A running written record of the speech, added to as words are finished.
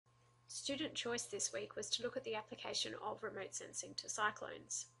Student choice this week was to look at the application of remote sensing to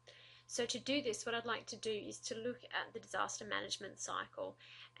cyclones. So to do this, what I'd like to do is to look at the disaster management cycle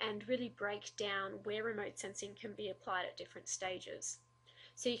and really break down where remote sensing can be applied at different stages.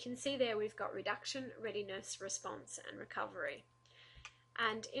 So you can see there we've got reduction, readiness, response, and recovery.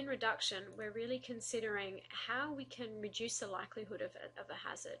 And in reduction, we're really considering how we can reduce the likelihood of a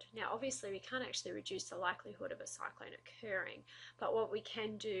hazard. Now, obviously, we can't actually reduce the likelihood of a cyclone occurring, but what we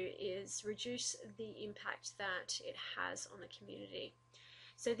can do is reduce the impact that it has on the community.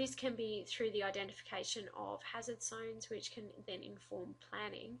 So this can be through the identification of hazard zones, which can then inform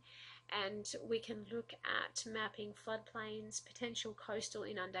planning, and we can look at mapping floodplains, potential coastal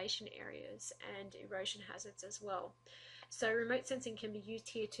inundation areas, and erosion hazards as well. So remote sensing can be used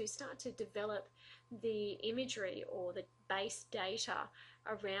here to start to develop the imagery or the base data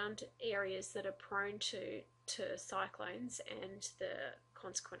around areas that are prone to cyclones and the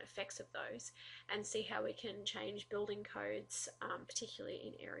consequent effects of those, and see how we can change building codes, particularly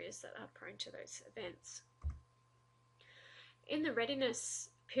in areas that are prone to those events. In the readiness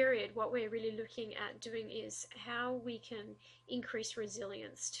period, what we're really looking at doing is how we can increase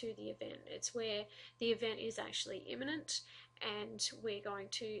resilience to the event. It's where the event is actually imminent, and we're going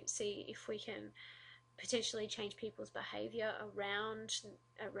to see if we can potentially change people's behaviour around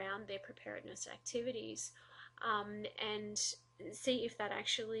their preparedness activities, and see if that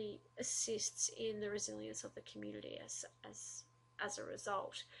actually assists in the resilience of the community as a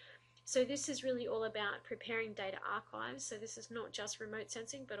result. So this is really all about preparing data archives. So this is not just remote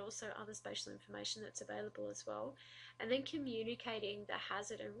sensing, but also other spatial information that's available as well. And then communicating the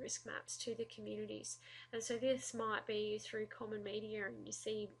hazard and risk maps to the communities. And so this might be through common media, and you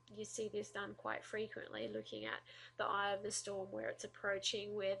see this done quite frequently, looking at the eye of the storm, where it's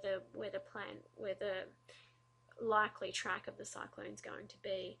approaching, where the likely track of the cyclone is going to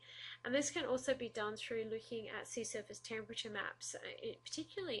be. And this can also be done through looking at sea surface temperature maps,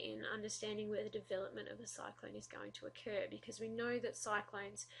 particularly in understanding where the development of a cyclone is going to occur, because we know that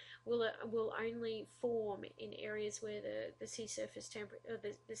cyclones will only form in areas where the sea surface temperature,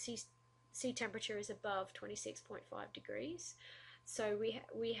 the sea temperature is above 26.5 degrees. So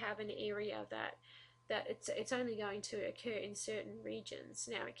we have an area that it's only going to occur in certain regions.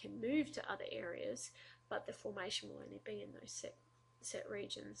 Now it can move to other areas, but the formation will only be in those set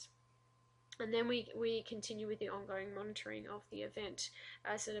regions. And then we continue with the ongoing monitoring of the event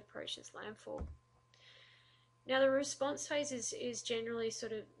as it approaches landfall. Now the response phase is generally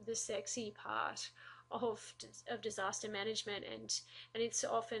sort of the sexy part of disaster management, and it's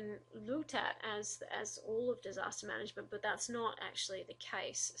often looked at as all of disaster management, but that's not actually the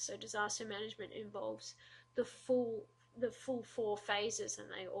case. So disaster management involves the full 4 phases, and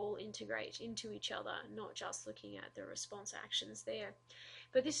they all integrate into each other, not just looking at the response actions there.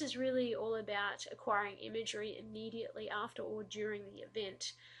 But this is really all about acquiring imagery immediately after or during the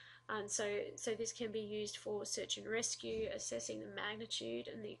event. And so this can be used for search and rescue, assessing the magnitude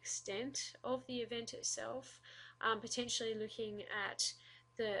and the extent of the event itself, potentially looking at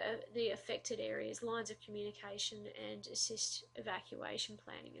the affected areas, lines of communication, and assist evacuation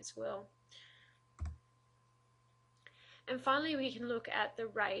planning as well. And finally, we can look at the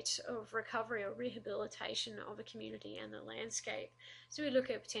rate of recovery or rehabilitation of a community and the landscape. So we look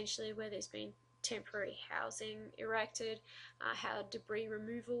at potentially where there's been temporary housing erected, how debris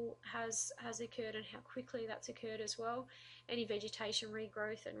removal has occurred and how quickly that's occurred as well, any vegetation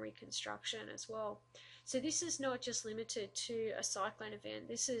regrowth and reconstruction as well. So this is not just limited to a cyclone event.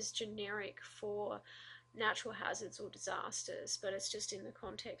 This is generic for natural hazards or disasters, but it's just in the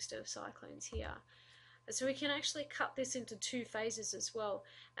context of cyclones here. So we can actually cut this into 2 phases as well,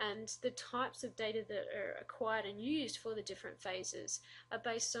 and the types of data that are acquired and used for the different phases are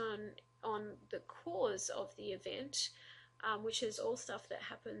based on the cause of the event, which is all stuff that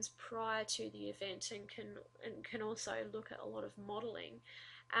happens prior to the event, and can also look at a lot of modelling.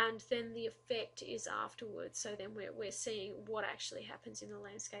 And then the effect is afterwards, so then we're seeing what actually happens in the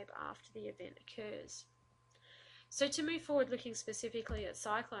landscape after the event occurs. So to move forward, looking specifically at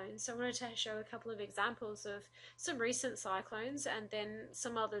cyclones, I wanted to show a couple of examples of some recent cyclones, and then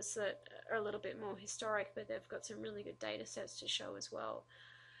some others that are a little bit more historic, but they've got some really good data sets to show as well.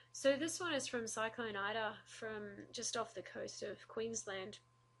 So this one is from Cyclone Ida, from just off the coast of Queensland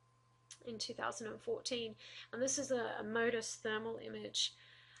in 2014, and this is a MODIS thermal image.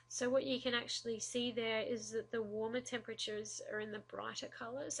 So what you can actually see there is that the warmer temperatures are in the brighter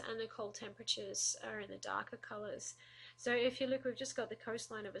colours and the cold temperatures are in the darker colours. So if you look, we've just got the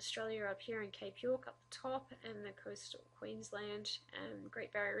coastline of Australia up here in Cape York up the top, and the coastal Queensland and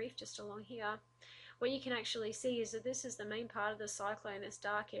Great Barrier Reef just along here. what you can actually see is that this is the main part of the cyclone, this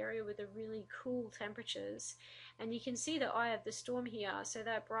dark area with the really cool temperatures. And you can see the eye of the storm here, so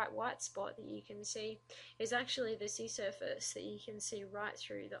that bright white spot that you can see is actually the sea surface that you can see right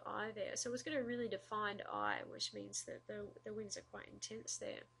through the eye there. So it's got a really defined eye, which means that the winds are quite intense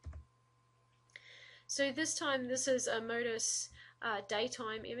there. So this time, this is a Modus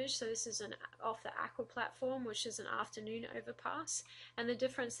daytime image. So this is off the Aqua platform, which is an afternoon overpass. And the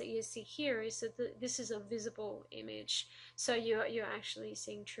difference that you see here is that this is a visible image. So you're actually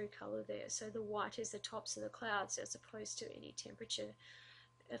seeing true color there. So the white is the tops of the clouds as opposed to any temperature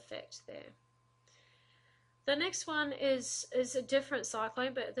effect there. The next one is a different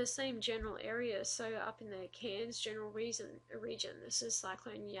cyclone, but the same general area. So up in the Cairns general region, this is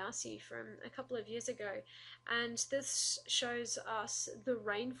Cyclone Yasi from a couple of years ago, and this shows us the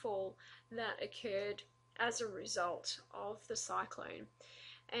rainfall that occurred as a result of the cyclone.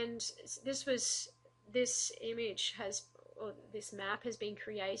 And this image or this map has been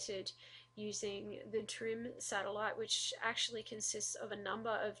created using the TRIM satellite, which actually consists of a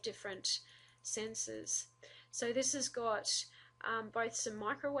number of different sensors. So this has got both some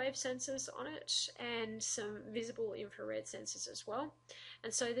microwave sensors on it and some visible infrared sensors as well.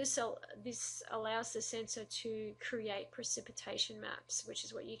 And so this allows the sensor to create precipitation maps, which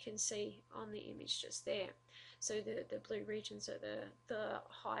is what you can see on the image just there. So the blue regions are the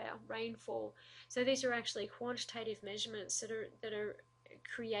higher rainfall. So these are actually quantitative measurements that are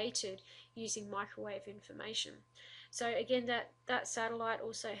created using microwave information. So again, that satellite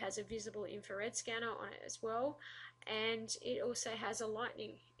also has a visible infrared scanner on it as well, and it also has a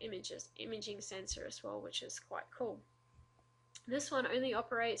lightning imaging sensor as well, which is quite cool. This one only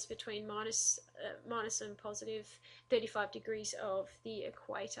operates between minus and positive 35 degrees of the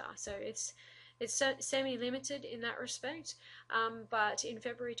equator, so it's semi-limited in that respect, but in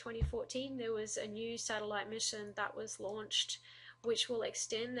February 2014 there was a new satellite mission that was launched, which will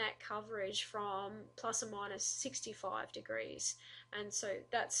extend that coverage from plus or minus 65 degrees. And so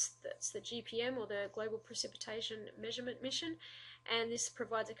that's the GPM, or the Global Precipitation Measurement Mission, and this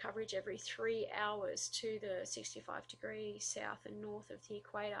provides a coverage every 3 hours to the 65 degrees south and north of the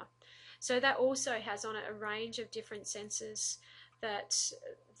equator. So that also has on it a range of different sensors that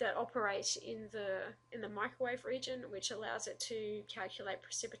operate in the microwave region, which allows it to calculate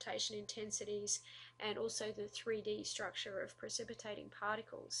precipitation intensities and also the 3D structure of precipitating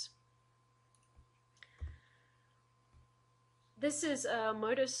particles. This is a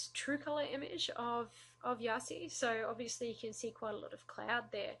Modus true color image of Yasi, so obviously you can see quite a lot of cloud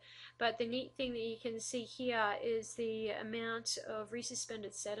there, but the neat thing that you can see here is the amount of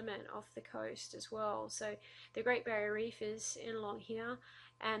resuspended sediment off the coast as well. So the Great Barrier Reef is in along here,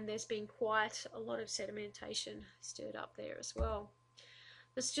 and there's been quite a lot of sedimentation stirred up there as well.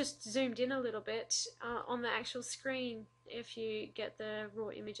 Let's just zoomed in a little bit on the actual screen. If you get the raw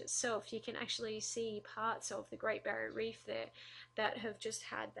image itself, you can actually see parts of the Great Barrier Reef there that have just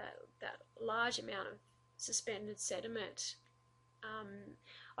had that large amount of suspended sediment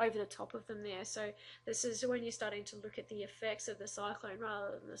over the top of them there. So this is when you're starting to look at the effects of the cyclone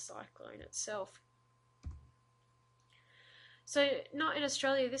rather than the cyclone itself. So not in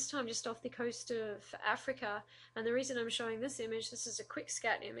Australia, this time just off the coast of Africa, and the reason I'm showing this image, this is a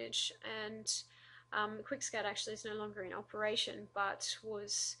QuickScat image, and QuickScat actually is no longer in operation, but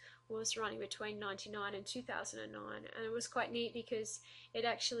was running between 1999 and 2009, and it was quite neat because it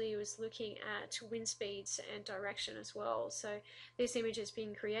actually was looking at wind speeds and direction as well. So this image has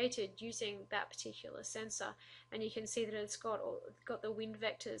been created using that particular sensor, and you can see that it's got the wind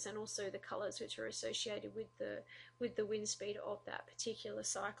vectors and also the colors which are associated with the wind speed of that particular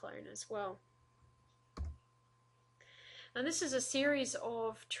cyclone as well. And this is a series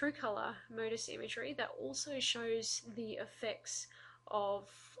of true color Modus imagery that also shows the effects of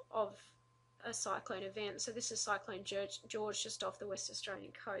a cyclone event. So this is Cyclone George just off the West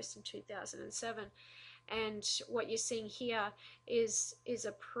Australian coast in 2007, and what you're seeing here is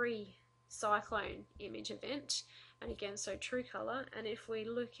a pre-cyclone image event, and again, so true color. And if we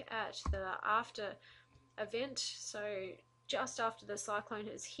look at the after event, so just after the cyclone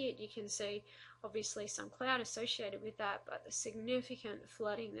has hit, you can see obviously some cloud associated with that, but the significant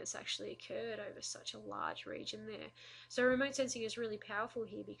flooding that's actually occurred over such a large region there. So remote sensing is really powerful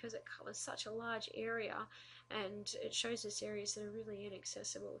here because it covers such a large area, and it shows us areas that are really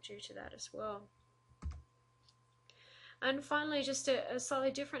inaccessible due to that as well. And finally, just a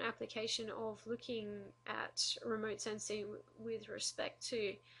slightly different application of looking at remote sensing with respect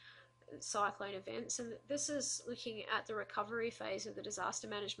to cyclone events, and this is looking at the recovery phase of the disaster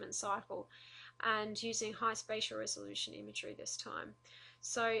management cycle and using high spatial resolution imagery this time.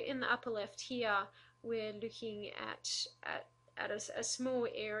 So in the upper left here, we're looking at a small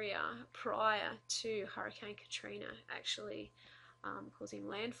area prior to Hurricane Katrina actually causing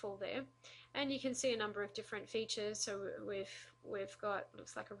landfall there. And you can see a number of different features. So we've got,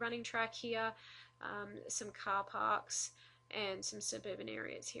 looks like a running track here, some car parks, and some suburban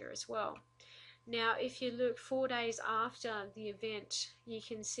areas here as well. Now, if you look 4 days after the event, you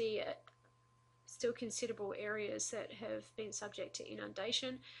can see still considerable areas that have been subject to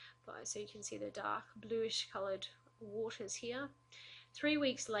inundation. So you can see the dark bluish coloured waters here. 3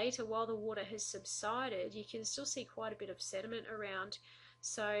 weeks later, while the water has subsided, you can still see quite a bit of sediment around.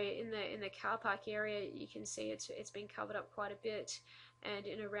 So in the car park area, you can see it's been covered up quite a bit, and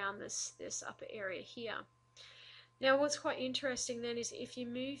in around this upper area here. Now, what's quite interesting then is if you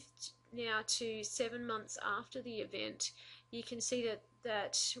move now to 7 months after the event, you can see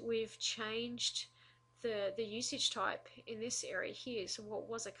that we've changed the usage type in this area here. So what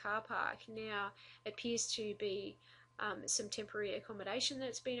was a car park now appears to be some temporary accommodation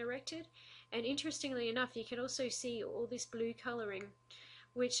that's been erected. And interestingly enough, you can also see all this blue colouring,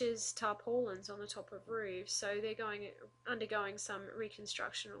 which is tarpaulins on the top of roofs. So they're undergoing some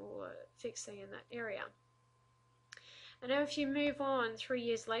reconstruction or fixing in that area. And now if you move on 3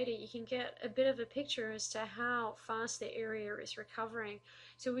 years later, you can get a bit of a picture as to how fast the area is recovering.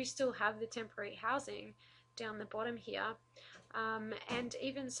 So we still have the temporary housing down the bottom here, and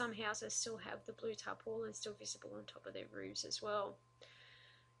even some houses still have the blue tarpaulin still visible on top of their roofs as well.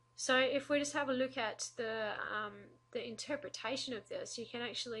 So if we just have a look at the interpretation of this, you can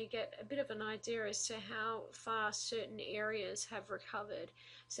actually get a bit of an idea as to how fast certain areas have recovered.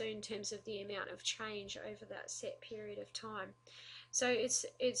 So in terms of the amount of change over that set period of time. So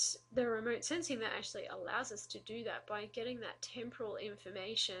it's the remote sensing that actually allows us to do that by getting that temporal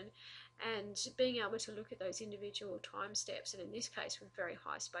information and being able to look at those individual time steps, and in this case with very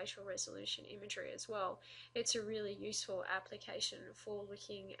high spatial resolution imagery as well. It's a really useful application for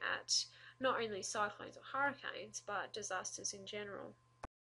looking at not only cyclones or hurricanes, but disasters in general.